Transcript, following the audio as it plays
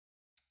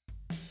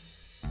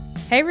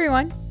Hey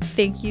everyone,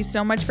 thank you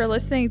so much for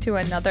listening to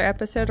another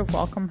episode of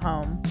Welcome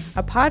Home,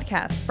 a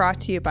podcast brought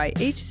to you by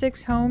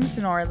H6 Homes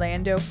in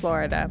Orlando,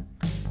 Florida.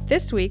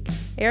 This week,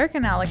 Eric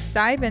and Alex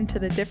dive into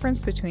the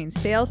difference between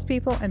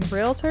salespeople and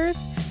realtors,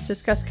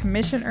 discuss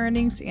commission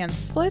earnings and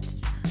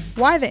splits,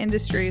 why the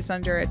industry is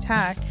under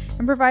attack,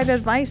 and provide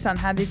advice on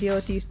how to deal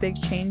with these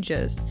big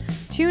changes.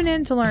 Tune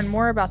in to learn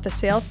more about the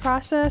sales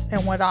process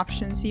and what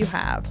options you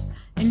have.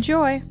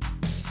 Enjoy!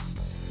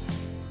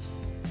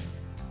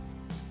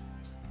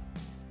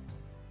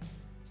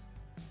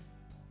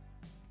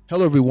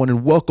 Hello, everyone,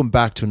 and welcome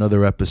back to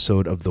another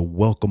episode of the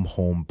Welcome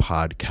Home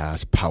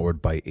podcast powered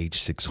by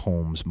H6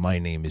 Homes. My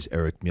name is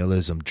Eric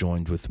Mieles. I'm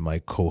joined with my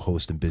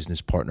co-host and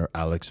business partner,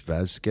 Alex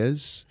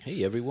Vasquez.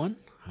 Hey, everyone.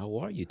 How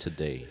are you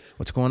today?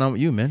 What's going on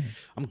with you, man?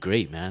 I'm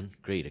great, man.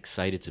 Great.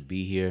 Excited to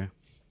be here.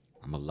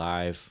 I'm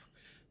alive,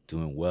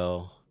 doing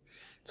well.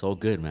 It's all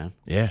good, man.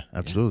 Yeah,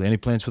 absolutely. Any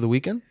plans for the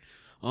weekend?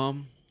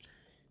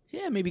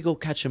 Yeah, maybe go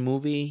catch a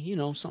movie,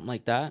 something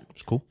like that.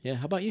 It's cool. Yeah,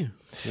 how about you?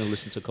 You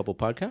listen to a couple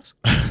podcasts?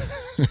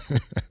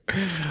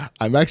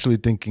 I'm actually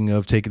thinking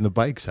of taking the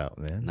bikes out,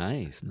 man.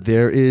 Nice.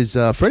 There is,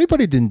 for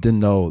anybody who didn't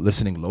know,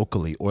 listening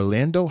locally,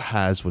 Orlando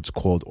has what's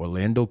called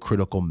Orlando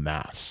Critical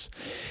Mass.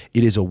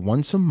 It is a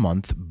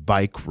once-a-month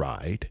bike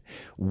ride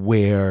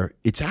where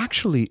it's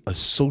actually a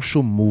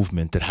social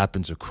movement that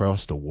happens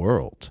across the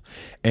world.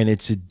 And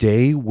it's a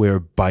day where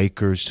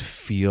bikers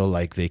feel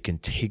like they can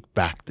take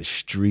back the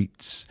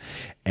streets.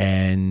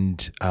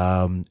 And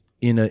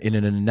in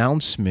an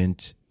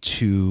announcement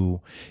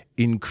to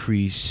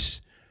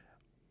increase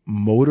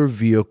motor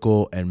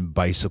vehicle and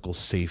bicycle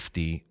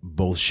safety,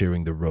 both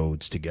sharing the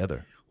roads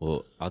together.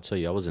 Well, I'll tell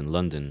you, I was in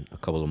London a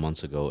couple of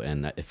months ago,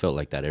 and it felt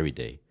like that every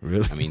day.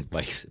 Really? I mean,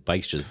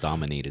 bikes just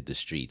dominated the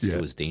streets. Yeah.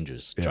 It was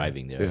dangerous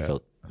driving there. Yeah. I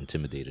felt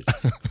intimidated.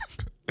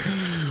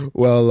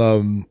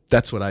 Well,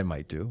 that's what I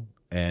might do.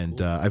 And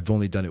cool. I've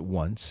only done it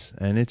once,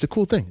 and it's a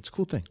cool thing. It's a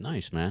cool thing.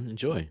 Nice, man.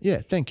 Enjoy. Yeah,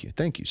 thank you.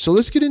 So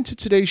let's get into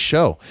today's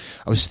show.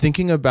 I was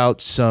thinking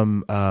about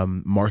some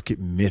market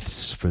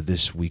myths for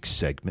this week's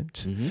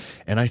segment,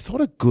 and I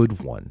thought a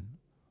good one.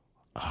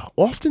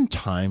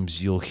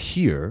 Oftentimes, you'll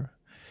hear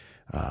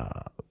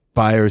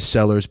buyers,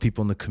 sellers,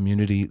 people in the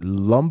community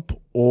lump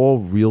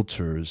all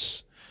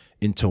realtors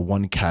into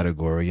one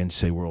category and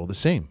say we're all the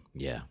same.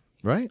 Yeah.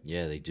 Right?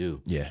 Yeah, they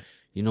do. Yeah.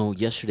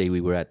 Yesterday we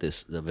were at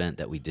this event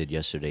that we did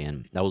yesterday,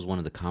 and that was one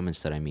of the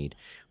comments that I made.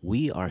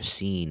 We are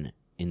seen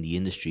in the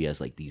industry as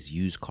like these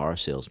used car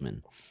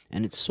salesmen,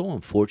 and it's so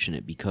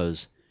unfortunate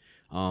because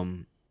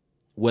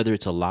whether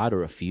it's a lot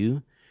or a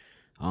few,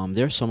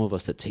 there are some of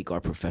us that take our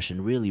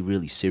profession really,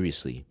 really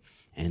seriously,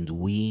 and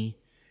we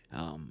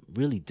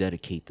really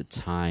dedicate the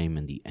time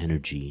and the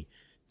energy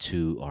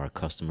to our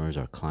customers,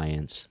 our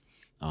clients,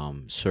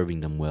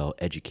 serving them well,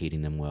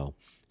 educating them well,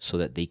 so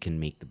that they can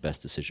make the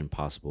best decision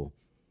possible.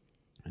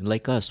 And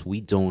like us,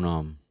 we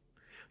don't,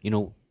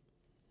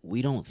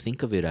 we don't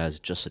think of it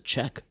as just a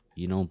check,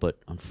 but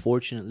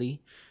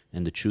unfortunately,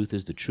 and the truth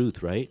is the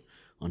truth, right?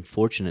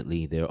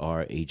 Unfortunately, there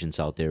are agents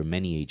out there,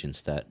 many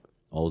agents, that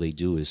all they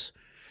do is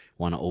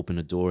want to open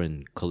a door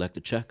and collect a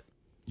check.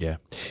 Yeah,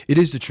 it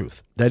is the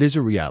truth. That is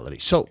a reality.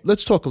 So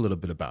let's talk a little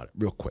bit about it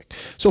real quick.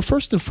 So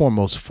first and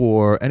foremost,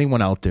 for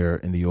anyone out there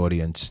in the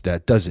audience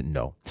that doesn't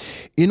know,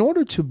 in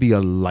order to be a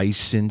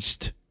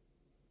licensed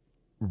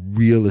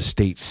real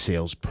estate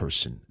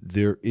salesperson,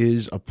 there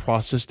is a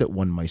process that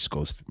one must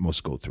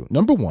go through.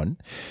 Number one,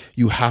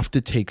 you have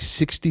to take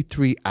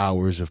 63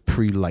 hours of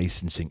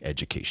pre-licensing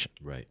education.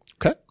 Right.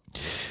 Okay.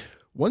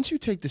 Once you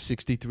take the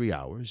 63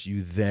 hours,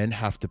 you then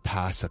have to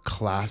pass a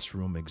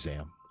classroom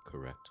exam.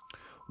 Correct.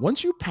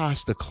 Once you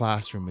pass the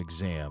classroom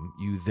exam,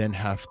 you then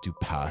have to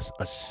pass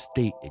a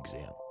state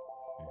exam.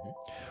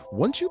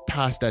 Once you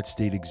pass that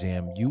state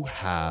exam, you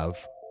have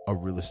a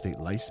real estate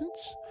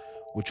license,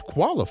 which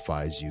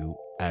qualifies you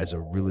as a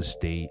real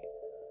estate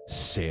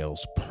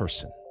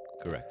salesperson.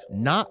 Correct.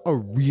 Not a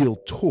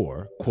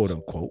realtor, quote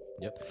unquote.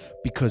 Yep.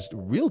 Because the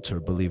realtor,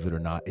 believe it or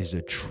not, is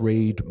a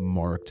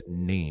trademarked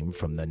name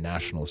from the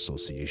National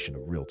Association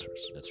of Realtors.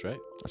 That's right.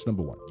 That's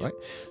number one, Yep. right?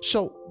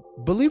 So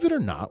believe it or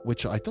not,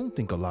 which I don't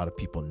think a lot of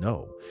people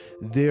know,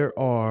 there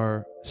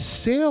are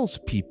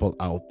salespeople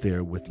out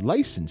there with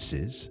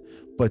licenses,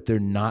 but they're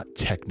not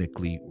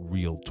technically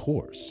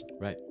realtors.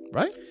 Right.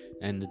 Right?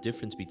 And the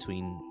difference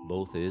between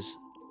both is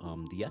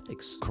the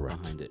ethics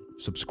behind it.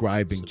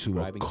 Subscribing to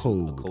a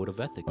code of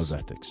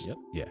ethics. Yep.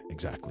 Yeah,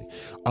 exactly.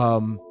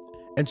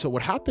 And so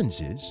what happens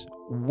is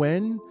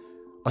when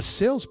a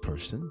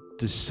salesperson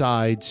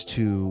decides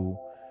to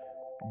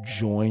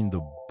join the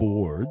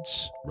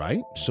boards,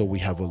 right? So we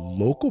have a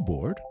local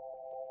board.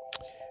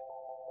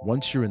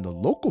 Once you're in the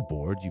local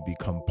board, you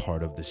become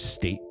part of the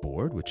state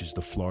board, which is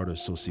the Florida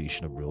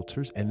Association of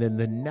Realtors, and then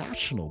the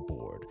national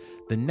board,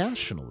 the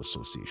National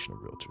Association of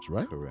Realtors,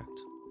 right? Correct.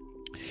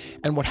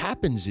 And what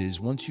happens is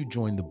once you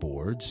join the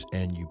boards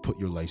and you put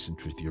your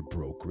license with your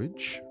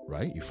brokerage,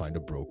 right? You find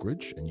a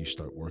brokerage and you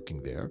start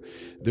working there.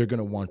 They're going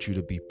to want you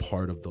to be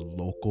part of the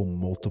local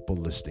multiple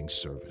listing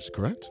service,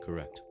 correct?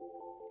 Correct.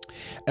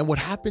 And what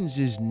happens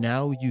is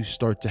now you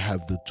start to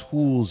have the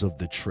tools of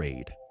the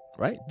trade,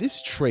 right?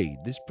 This trade,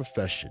 this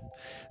profession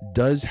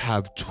does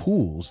have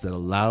tools that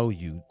allow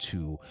you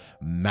to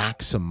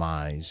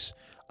maximize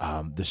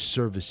the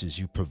services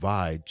you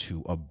provide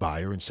to a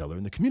buyer and seller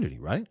in the community,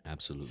 right?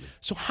 Absolutely.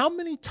 So how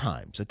many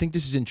times, I think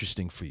this is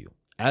interesting for you,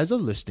 as a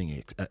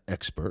listing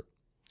expert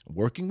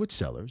working with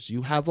sellers,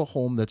 you have a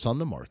home that's on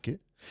the market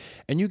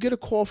and you get a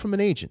call from an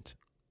agent.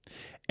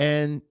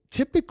 And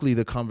typically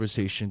the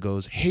conversation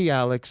goes, hey,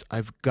 Alex,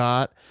 I've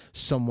got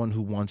someone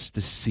who wants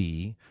to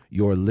see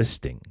your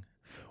listing.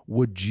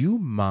 Would you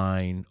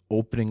mind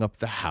opening up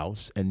the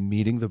house and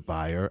meeting the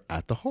buyer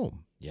at the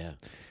home? Yeah.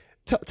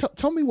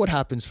 Tell me what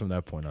happens from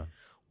that point on.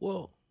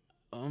 Well,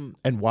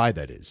 and why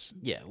that is.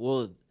 Yeah,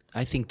 well,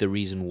 I think the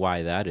reason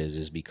why that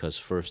is because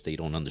first, they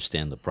don't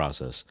understand the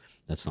process.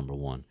 That's number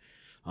one.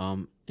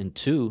 And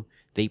two,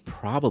 they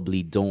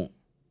probably don't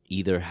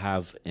either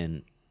have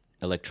an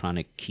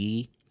electronic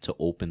key to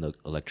open the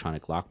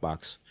electronic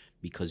lockbox,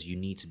 because you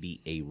need to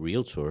be a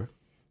realtor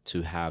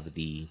to have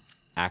the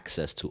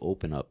access to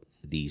open up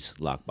these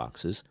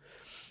lockboxes.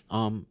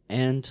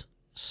 And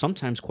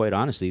sometimes, quite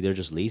honestly, they're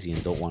just lazy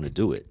and don't want to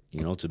do it,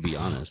 to be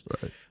honest.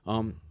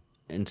 Right.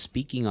 And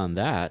speaking on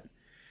that,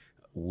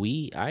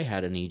 I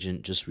had an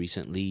agent just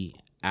recently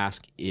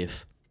ask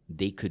if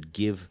they could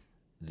give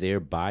their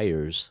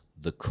buyers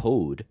the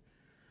code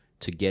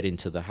to get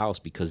into the house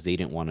because they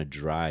didn't want to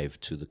drive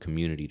to the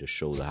community to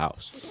show the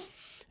house.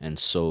 And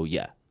so,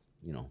 yeah,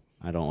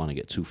 I don't want to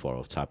get too far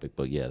off topic,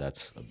 but yeah,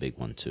 that's a big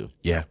one too.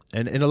 Yeah.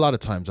 And a lot of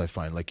times I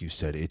find, like you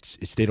said, it's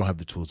they don't have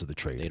the tools of the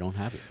trade. They don't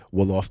have it.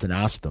 We'll often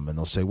ask them and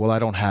they'll say, well, I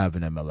don't have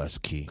an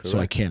MLS key, so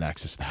I can't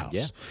access the house.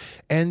 Yeah.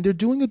 And they're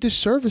doing a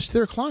disservice to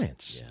their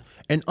clients. Yeah.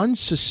 And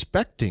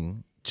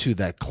unsuspecting to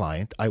that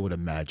client, I would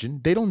imagine,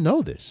 they don't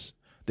know this.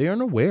 They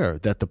aren't aware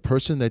that the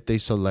person that they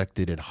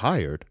selected and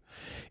hired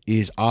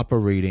is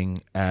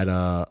operating at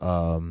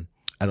a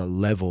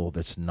level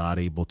that's not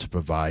able to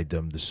provide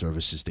them the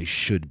services they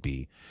should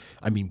be.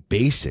 I mean,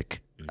 basic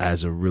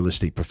as a real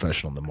estate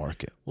professional in the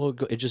market. Well,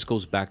 it just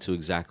goes back to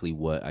exactly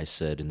what I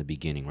said in the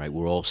beginning, right?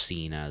 We're all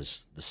seen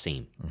as the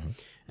same. Mm-hmm.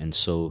 And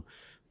so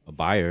a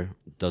buyer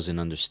doesn't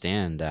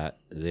understand that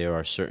there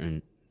are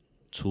certain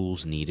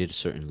tools needed,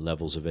 certain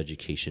levels of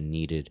education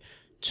needed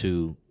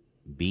to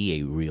be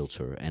a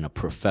realtor and a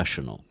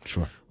professional.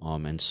 Sure.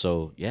 And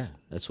so, yeah,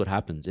 that's what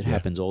happens. It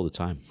happens all the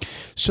time.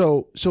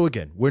 So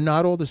again, we're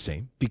not all the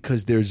same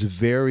because there's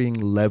varying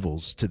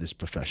levels to this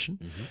profession.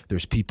 Mm-hmm.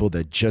 There's people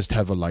that just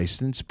have a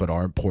license but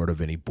aren't part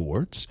of any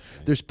boards.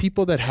 Right. There's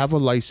people that have a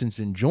license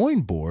and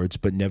join boards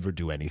but never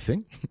do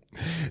anything.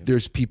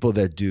 There's people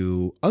that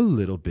do a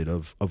little bit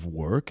of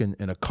work and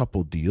a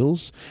couple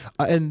deals.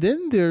 And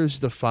then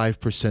there's the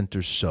 5%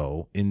 or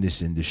so in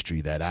this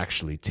industry that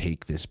actually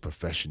take this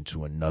profession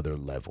to another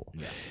level.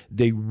 Yeah.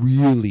 They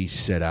really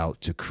set out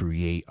to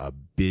create a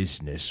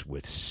business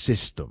with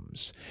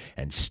systems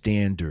and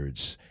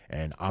standards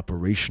and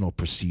operational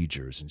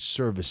procedures and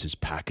services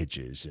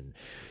packages and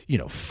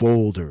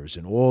folders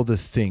and all the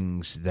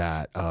things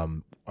that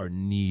are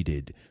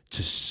needed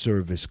to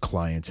service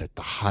clients at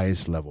the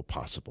highest level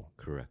possible.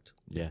 Correct.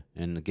 Yeah.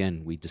 And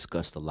again, we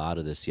discussed a lot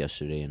of this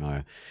yesterday in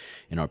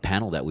our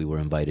panel that we were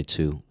invited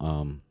to.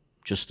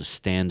 Just the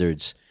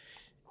standards,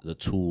 the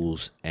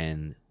tools,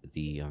 and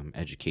the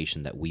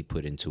education that we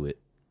put into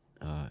it.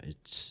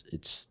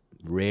 It's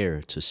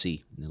rare to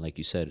see. And like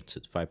you said, it's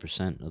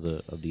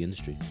 5% of the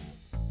industry.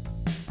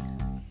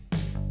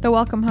 The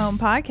Welcome Home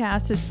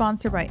podcast is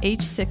sponsored by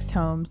H6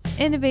 Homes,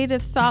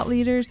 innovative thought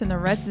leaders in the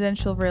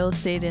residential real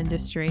estate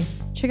industry.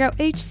 Check out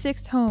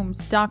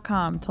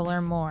h6homes.com to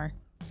learn more.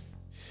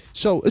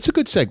 So it's a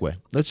good segue.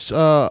 Let's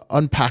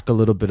unpack a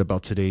little bit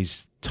about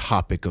today's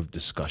topic of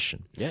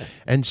discussion. Yeah.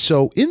 And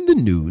so in the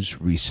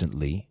news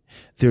recently,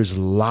 there's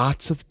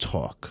lots of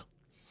talk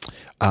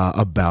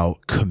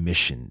about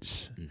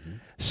commissions,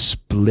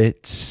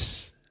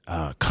 splits,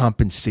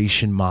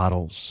 compensation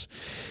models.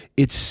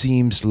 It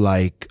seems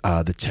like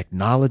the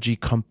technology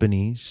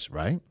companies,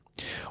 right,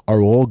 are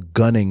all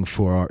gunning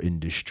for our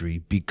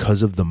industry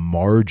because of the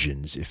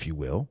margins, if you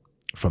will,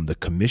 from the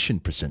commission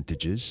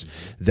percentages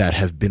that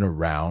have been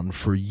around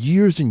for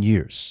years and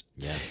years.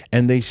 Yeah.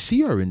 And they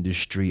see our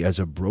industry as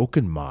a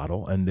broken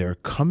model, and they're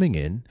coming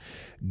in,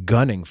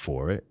 gunning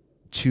for it,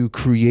 to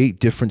create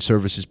different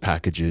services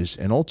packages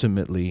and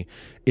ultimately,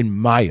 in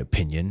my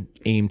opinion,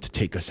 aim to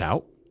take us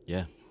out.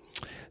 Yeah.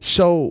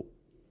 So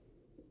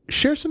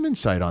share some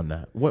insight on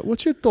that.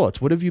 What's your thoughts?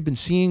 What have you been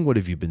seeing? What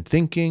have you been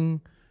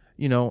thinking?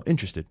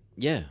 Interested.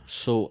 Yeah.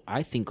 So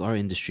I think our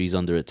industry is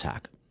under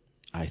attack.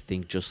 I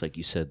think just like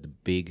you said, the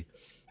big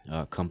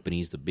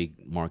companies, the big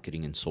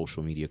marketing and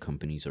social media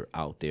companies are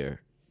out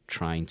there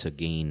trying to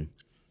gain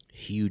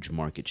huge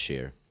market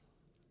share.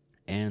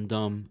 And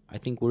I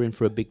think we're in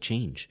for a big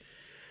change.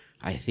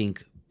 I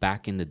think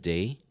back in the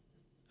day,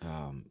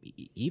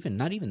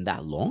 not even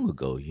that long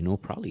ago,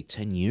 probably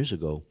 10 years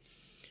ago,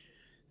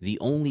 the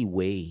only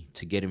way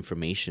to get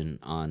information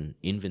on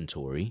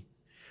inventory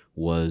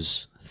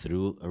was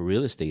through a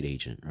real estate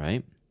agent,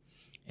 right?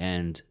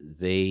 And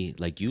they,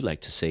 like you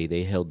like to say,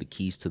 they held the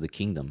keys to the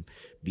kingdom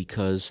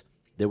because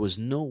there was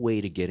no way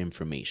to get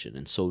information.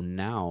 And so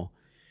now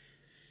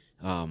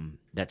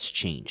that's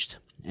changed.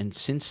 And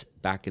since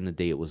back in the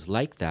day it was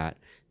like that,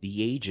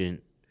 the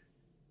agent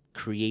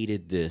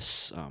created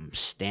this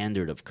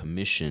standard of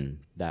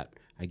commission that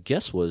I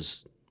guess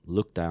was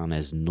looked down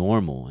as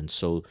normal. And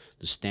so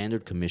the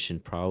standard commission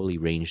probably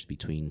ranged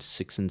between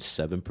 6 and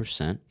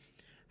 7%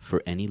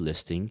 for any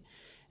listing.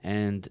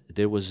 And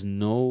there was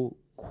no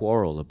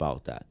quarrel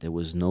about that. There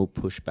was no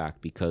pushback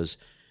because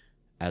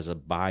as a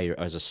buyer,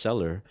 as a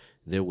seller,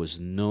 there was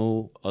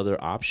no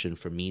other option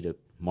for me to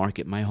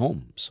market my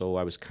home. So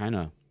I was kind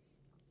of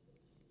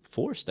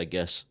forced, I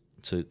guess,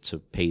 to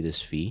pay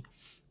this fee,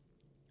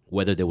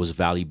 whether there was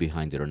value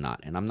behind it or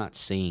not. And I'm not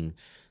saying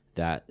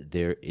that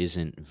there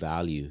isn't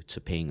value to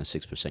paying a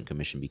 6%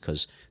 commission,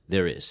 because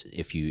there is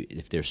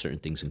if there's certain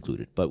things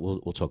included. But we'll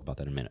talk about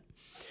that in a minute.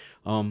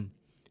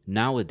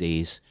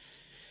 Nowadays,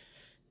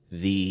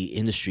 the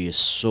industry is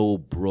so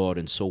broad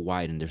and so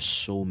wide, and there's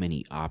so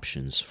many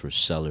options for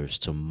sellers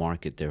to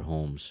market their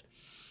homes.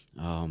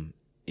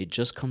 It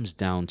just comes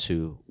down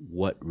to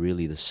what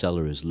really the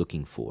seller is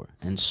looking for.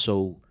 And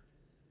so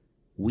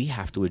we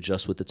have to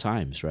adjust with the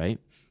times, right?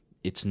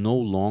 It's no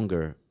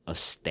longer a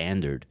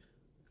standard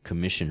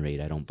commission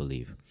rate, I don't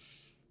believe.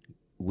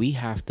 We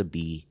have to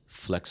be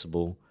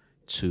flexible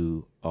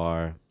to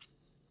our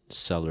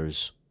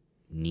sellers'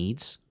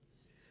 needs,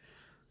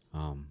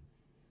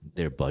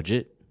 their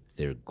budget,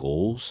 their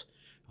goals,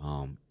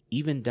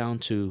 even down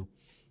to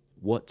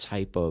what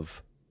type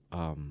of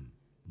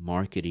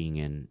marketing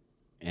and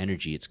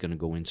energy it's going to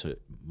go into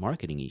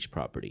marketing each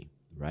property,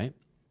 right?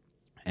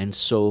 And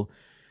so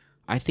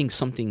I think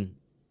something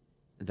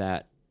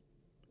that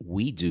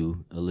we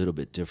do a little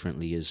bit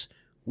differently is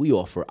we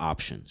offer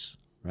options,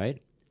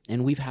 right?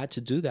 And we've had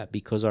to do that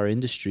because our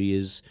industry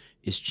is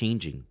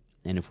changing.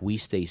 And if we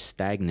stay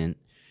stagnant,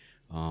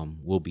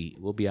 we'll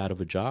be out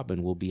of a job,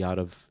 and we'll be out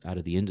of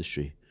the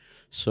industry.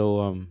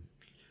 So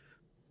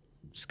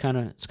it's kind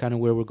of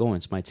where we're going.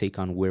 It's my take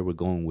on where we're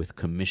going with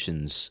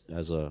commissions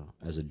as a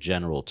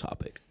general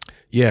topic.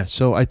 Yeah,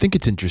 so I think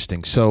it's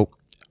interesting. So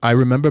I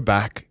remember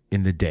back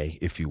in the day,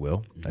 if you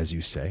will, as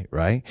you say,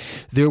 right?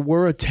 There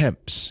were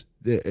attempts.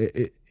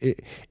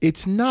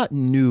 It's not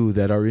new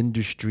that our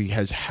industry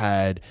has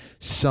had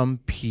some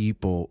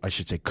people, I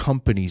should say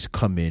companies,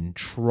 come in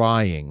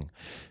trying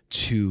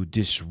to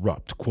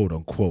disrupt, quote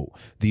unquote,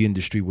 the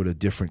industry with a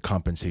different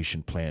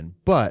compensation plan.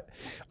 But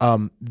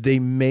they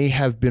may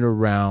have been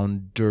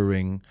around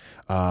during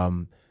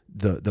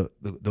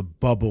the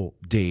bubble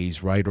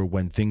days, right? Or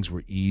when things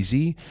were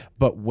easy.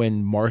 But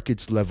when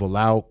markets level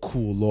out,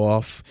 cool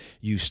off,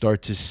 you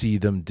start to see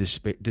them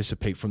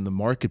dissipate from the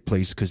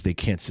marketplace because they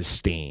can't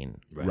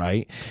sustain,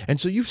 right? And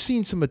so you've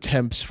seen some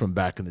attempts from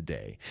back in the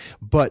day.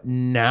 But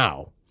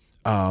now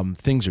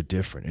things are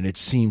different, and it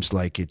seems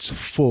like it's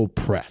full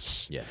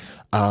press. Yeah.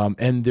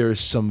 And there's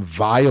some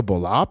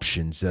viable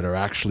options that are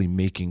actually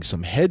making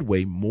some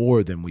headway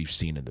more than we've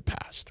seen in the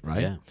past,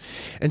 right? Yeah.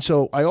 And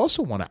so I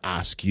also want to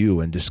ask you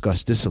and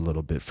discuss this a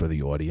little bit for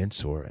the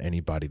audience or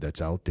anybody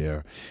that's out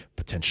there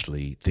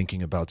potentially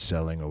thinking about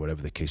selling or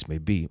whatever the case may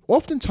be.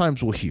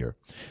 Oftentimes we'll hear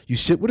you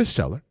sit with a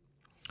seller,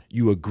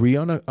 you agree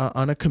on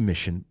a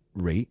commission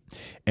rate,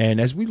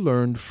 and as we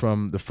learned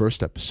from the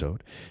first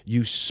episode,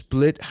 you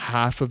split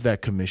half of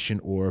that commission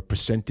or a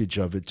percentage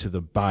of it to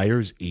the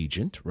buyer's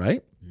agent,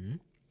 right? Mm-hmm.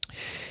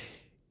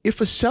 If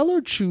a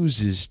seller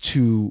chooses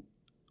to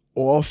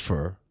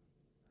offer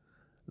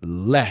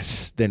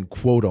less than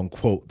quote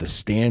unquote the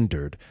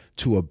standard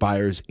to a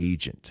buyer's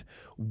agent,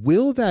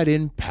 will that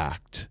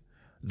impact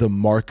the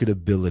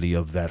marketability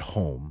of that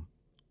home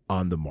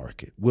on the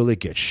market? Will it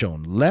get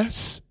shown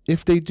less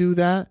if they do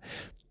that?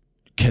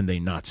 Can they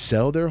not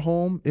sell their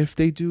home if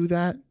they do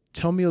that?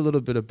 Tell me a little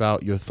bit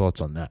about your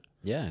thoughts on that.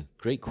 Yeah,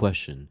 great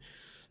question.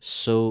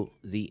 So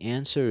the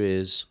answer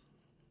is,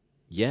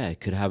 yeah, it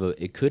could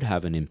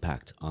have an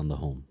impact on the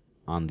home,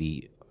 on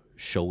the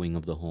showing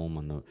of the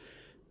home,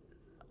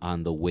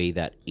 on the way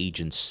that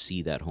agents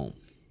see that home.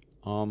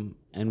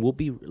 And we'll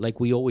be like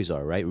we always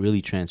are, right?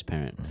 Really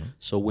transparent. Mm-hmm.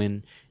 So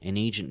when an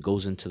agent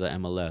goes into the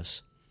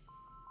MLS,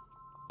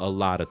 a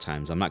lot of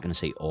times, I'm not going to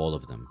say all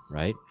of them,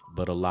 right?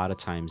 But a lot of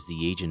times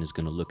the agent is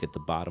going to look at the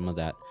bottom of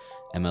that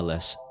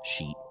MLS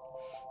sheet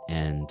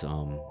and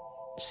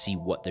see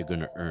what they're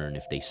going to earn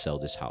if they sell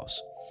this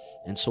house.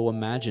 And so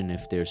imagine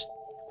if there's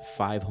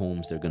 5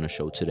 homes they're going to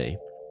show today,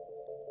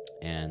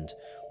 and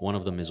one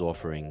of them is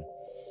offering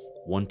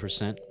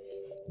 1%,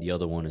 the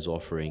other one is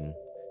offering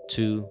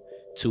 2%,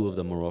 2 of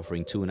them are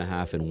offering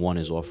 2.5%, and 1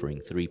 is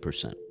offering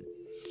 3%.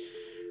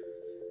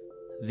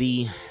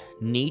 The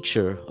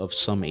nature of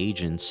some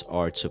agents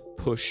are to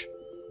push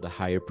the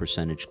higher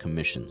percentage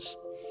commissions.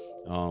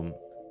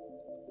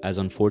 As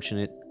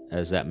unfortunate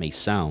as that may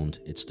sound,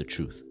 it's the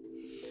truth.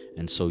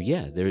 And so,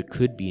 yeah, there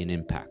could be an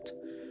impact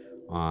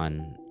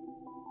on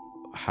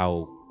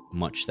how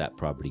much that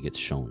property gets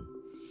shown.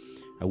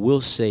 I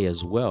will say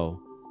as well,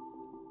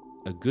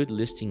 a good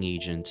listing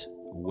agent,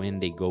 when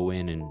they go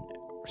in and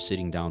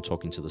sitting down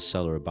talking to the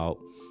seller about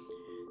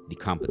the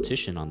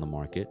competition on the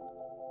market,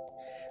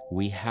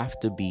 we have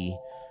to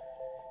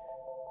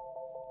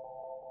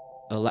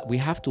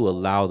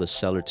allow the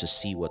seller to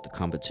see what the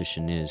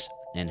competition is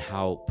and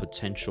how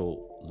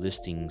potential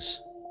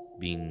listings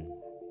being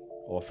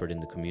offered in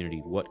the community,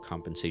 what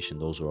compensation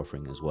those are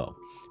offering as well,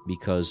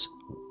 because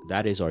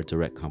that is our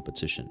direct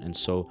competition. And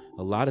so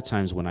a lot of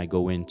times when I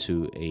go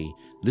into a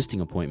listing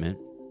appointment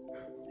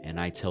and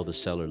I tell the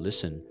seller,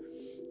 listen,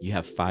 you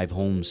have 5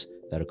 homes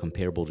that are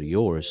comparable to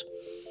yours,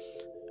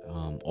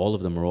 all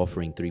of them are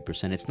offering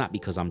 3%. It's not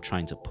because I'm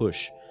trying to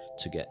push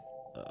to get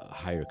a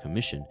higher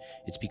commission.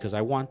 It's because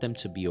I want them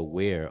to be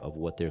aware of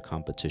what their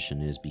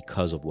competition is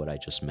because of what I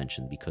just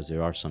mentioned, because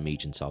there are some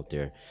agents out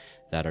there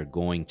that are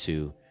going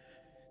to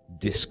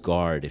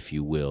discard, if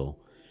you will,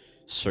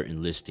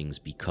 certain listings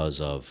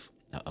because of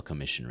a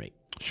commission rate.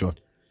 Sure.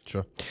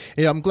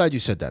 Yeah, I'm glad you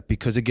said that,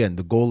 because again,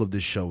 the goal of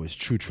this show is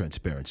true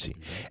transparency.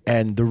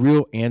 And the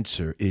real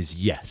answer is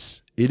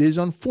yes. It is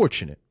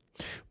unfortunate,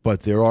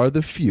 but there are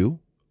the few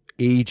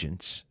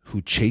agents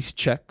who chase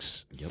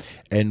checks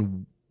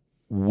and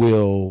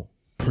will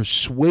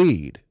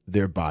persuade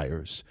their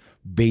buyers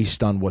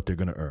based on what they're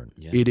going to earn.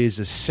 It is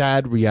a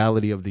sad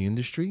reality of the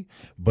industry,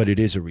 but it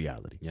is a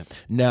reality.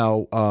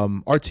 Now,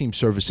 our team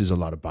services a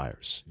lot of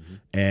buyers.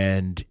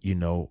 And,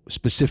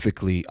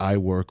 specifically, I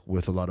work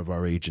with a lot of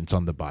our agents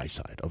on the buy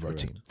side of our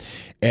team.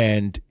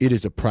 And it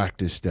is a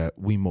practice that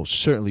we most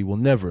certainly will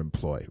never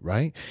employ,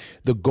 right?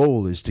 The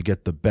goal is to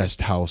get the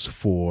best house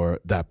for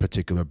that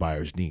particular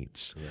buyer's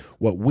needs.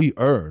 What we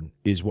earn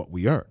is what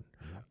we earn,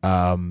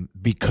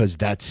 because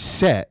that's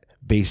set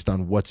based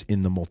on what's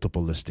in the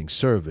multiple listing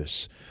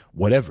service,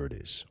 whatever it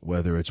is,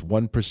 whether it's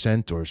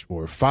 1%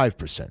 or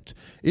 5%,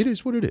 it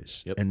is what it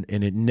is. And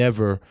it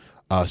never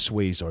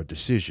sways our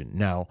decision.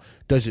 Now,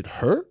 does it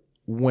hurt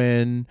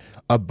when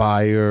a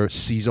buyer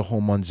sees a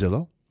home on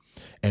Zillow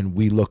and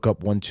we look up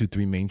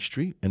 123 Main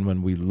Street, and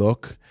when we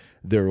look,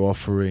 they're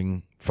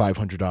offering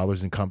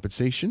 $500 in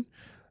compensation?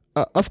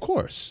 Of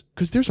course,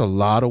 because there's a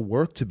lot of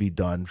work to be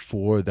done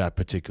for that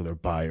particular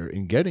buyer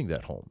in getting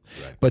that home.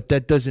 But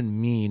that doesn't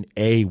mean,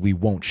 A, we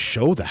won't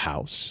show the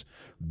house,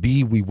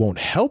 B, we won't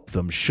help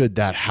them should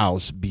that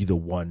house be the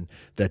one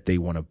that they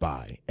want to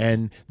buy.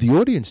 And the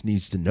audience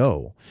needs to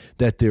know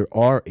that there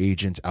are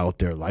agents out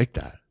there like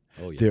that.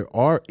 There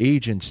are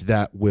agents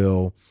that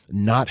will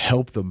not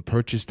help them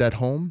purchase that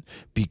home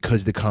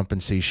because the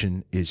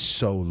compensation is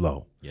so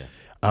low.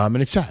 And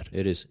it's sad.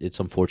 It is. It's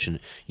unfortunate.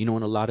 And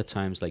a lot of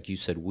times, like you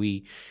said,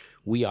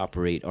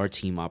 our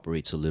team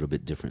operates a little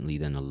bit differently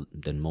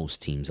than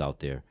most teams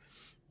out there.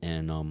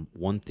 And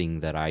one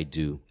thing that I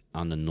do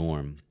on the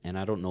norm, and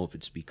I don't know if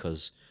it's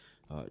because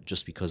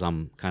just because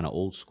I'm kind of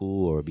old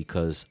school or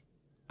because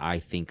I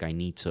think I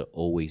need to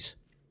always,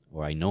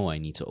 or I know I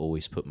need to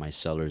always put my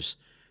seller's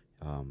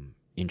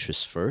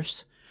interests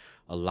first.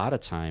 A lot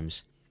of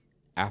times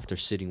after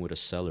sitting with a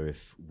seller,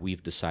 if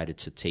we've decided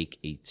to take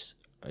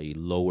a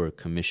lower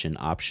commission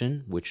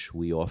option, which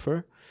we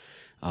offer,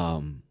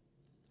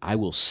 I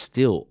will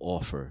still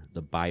offer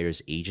the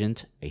buyer's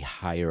agent a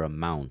higher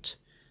amount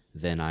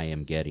than I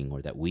am getting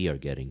or that we are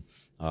getting.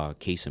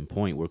 Case in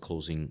point, we're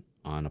closing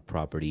on a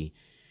property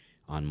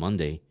on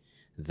Monday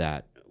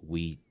that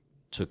we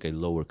took a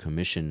lower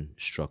commission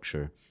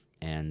structure,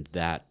 and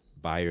that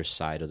buyer's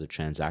side of the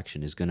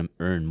transaction is going to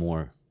earn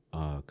more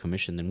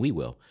commission than we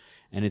will.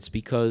 And it's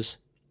because,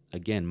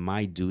 again,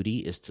 my duty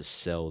is to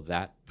sell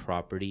that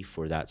property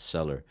for that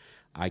seller.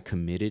 I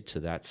committed to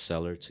that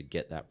seller to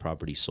get that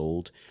property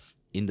sold,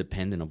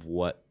 independent of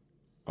what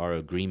our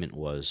agreement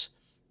was.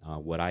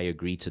 What I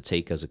agreed to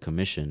take as a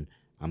commission,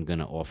 I'm going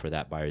to offer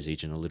that buyer's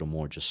agent a little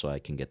more just so I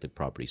can get the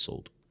property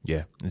sold.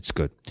 Yeah, it's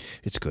good.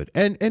 It's good.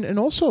 And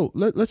also,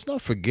 let's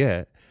not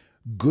forget,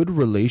 good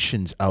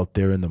relations out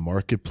there in the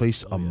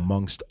marketplace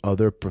amongst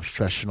other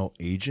professional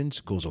agents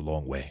goes a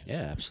long way.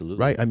 Yeah, absolutely.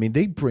 Right? I mean,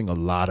 they bring a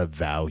lot of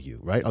value,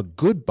 right? A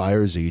good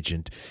buyer's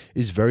agent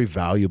is very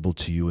valuable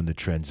to you in the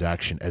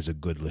transaction as a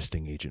good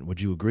listing agent.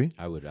 Would you agree?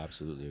 I would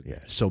absolutely agree. Yeah.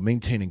 So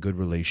maintaining good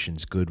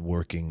relations, good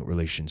working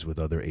relations with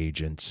other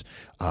agents,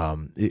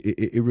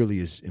 it really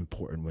is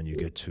important when you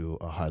get to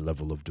a high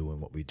level of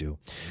doing what we do.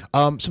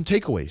 Some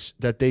takeaways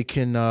that they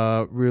can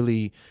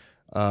really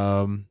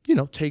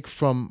take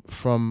from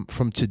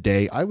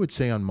today. I would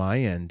say on my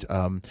end,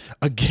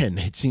 again,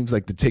 it seems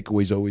like the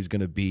takeaway is always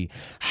going to be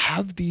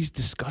have these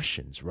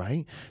discussions,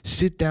 right?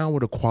 Sit down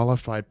with a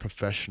qualified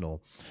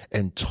professional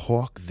and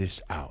talk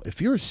this out.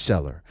 If you're a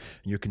seller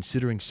and you're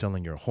considering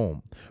selling your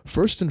home,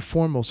 first and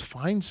foremost,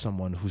 find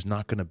someone who's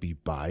not going to be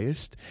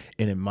biased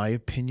and, in my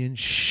opinion,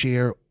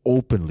 share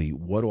openly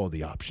what all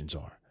the options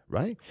are.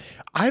 Right?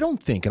 I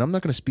don't think, and I'm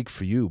not going to speak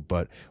for you,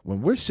 but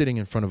when we're sitting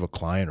in front of a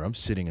client or I'm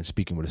sitting and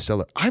speaking with a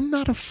seller, I'm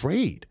not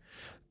afraid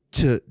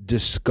to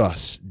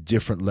discuss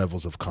different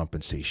levels of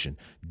compensation,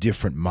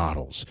 different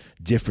models,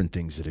 different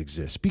things that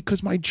exist,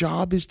 because my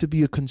job is to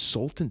be a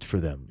consultant for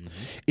them.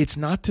 It's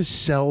not to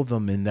sell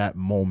them in that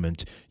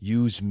moment,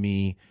 use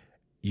me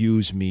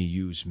use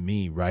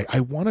me, right? I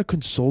want to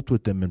consult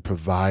with them and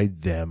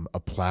provide them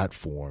a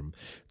platform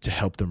to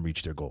help them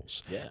reach their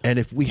goals. Yeah. And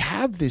if we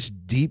have this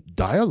deep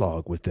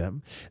dialogue with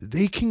them,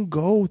 they can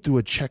go through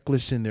a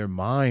checklist in their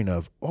mind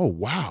of, oh,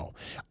 wow,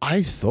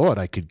 I thought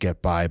I could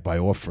get by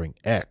offering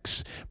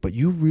X, but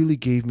you really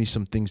gave me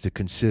some things to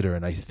consider,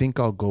 and I think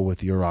I'll go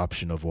with your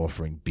option of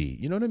offering B.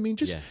 You know what I mean?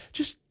 Just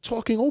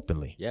talking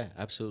openly. Yeah,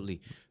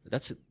 absolutely.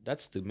 That's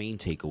the main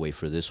takeaway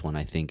for this one.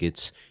 I think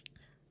it's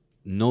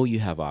know you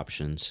have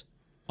options,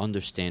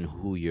 understand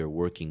who you're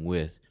working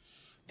with.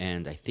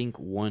 And I think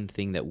one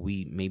thing that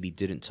we maybe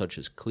didn't touch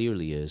as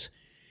clearly is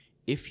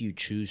if you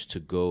choose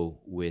to go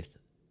with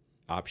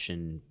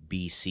option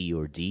B, C,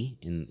 or D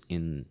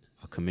in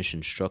a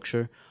commission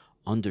structure,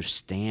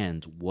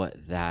 understand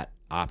what that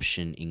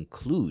option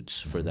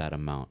includes for that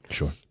amount.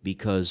 Sure.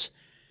 Because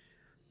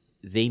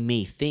they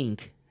may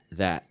think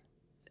that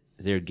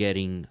they're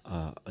getting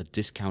a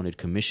discounted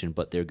commission,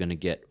 but they're going to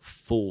get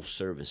full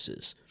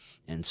services.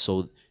 And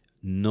so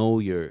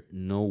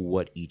know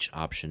what each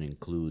option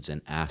includes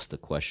and ask the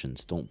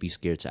questions. Don't be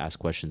scared to ask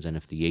questions. And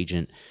if the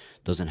agent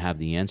doesn't have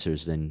the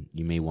answers, then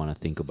you may want to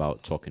think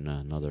about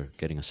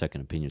getting a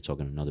second opinion,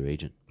 talking to another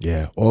agent.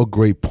 Yeah, all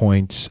great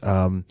points.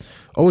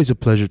 Always a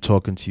pleasure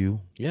talking to you.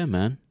 Yeah,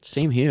 man.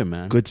 Same here,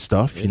 man. Good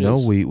stuff.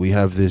 We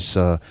have this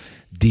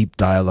deep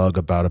dialogue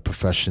about a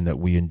profession that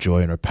we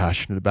enjoy and are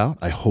passionate about.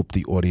 I hope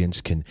the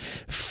audience can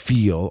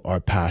feel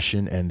our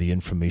passion and the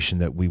information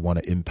that we want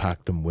to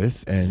impact them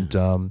with. And,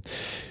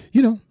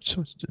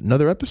 so it's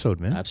another episode,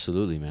 man.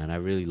 Absolutely, man. I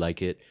really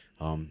like it.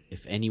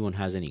 If anyone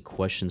has any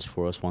questions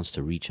for us, wants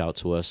to reach out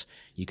to us,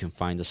 you can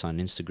find us on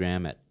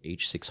Instagram at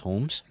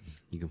H6Homes.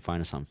 You can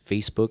find us on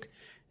Facebook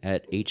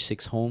at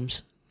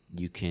H6Homes.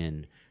 You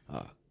can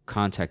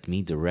contact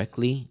me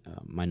directly.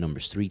 My number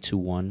is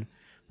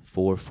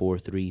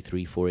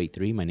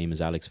 321-443-3483. My name is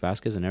Alex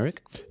Vasquez. And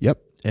Eric?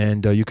 Yep.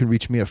 And you can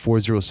reach me at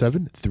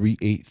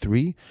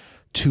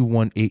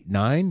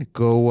 407-383-2189.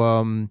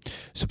 Go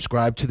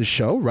subscribe to the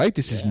show, right?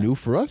 This is new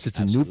for us.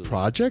 It's Absolutely. A new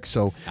project.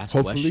 So ask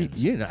hopefully,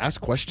 questions. ask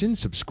questions,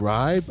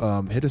 subscribe,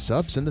 hit us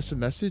up, send us a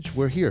message.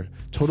 We're here.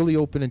 Totally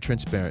open and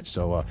transparent.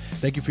 So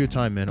thank you for your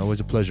time, man.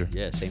 Always a pleasure.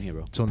 Yeah, same here,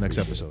 bro. Until next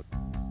episode.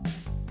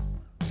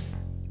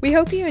 We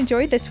hope you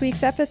enjoyed this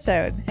week's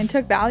episode and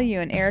took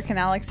value in Eric and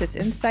Alex's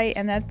insight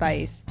and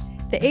advice.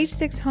 The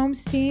H6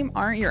 Homes team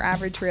aren't your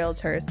average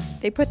realtors.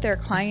 They put their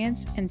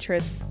clients'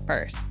 interests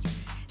first.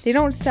 They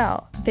don't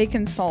sell, they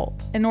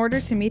consult in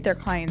order to meet their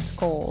clients'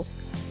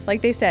 goals.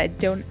 Like they said,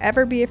 don't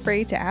ever be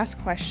afraid to ask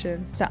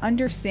questions to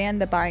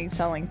understand the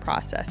buying-selling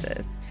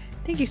processes.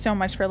 Thank you so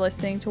much for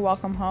listening to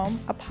Welcome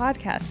Home, a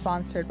podcast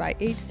sponsored by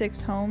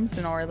H6 Homes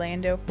in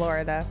Orlando,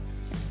 Florida.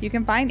 You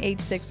can find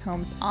H6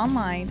 Homes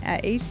online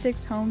at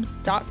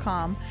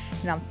h6homes.com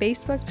and on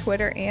Facebook,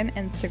 Twitter, and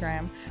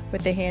Instagram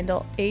with the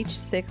handle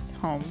H6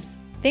 Homes.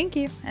 Thank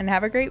you and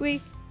have a great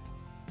week.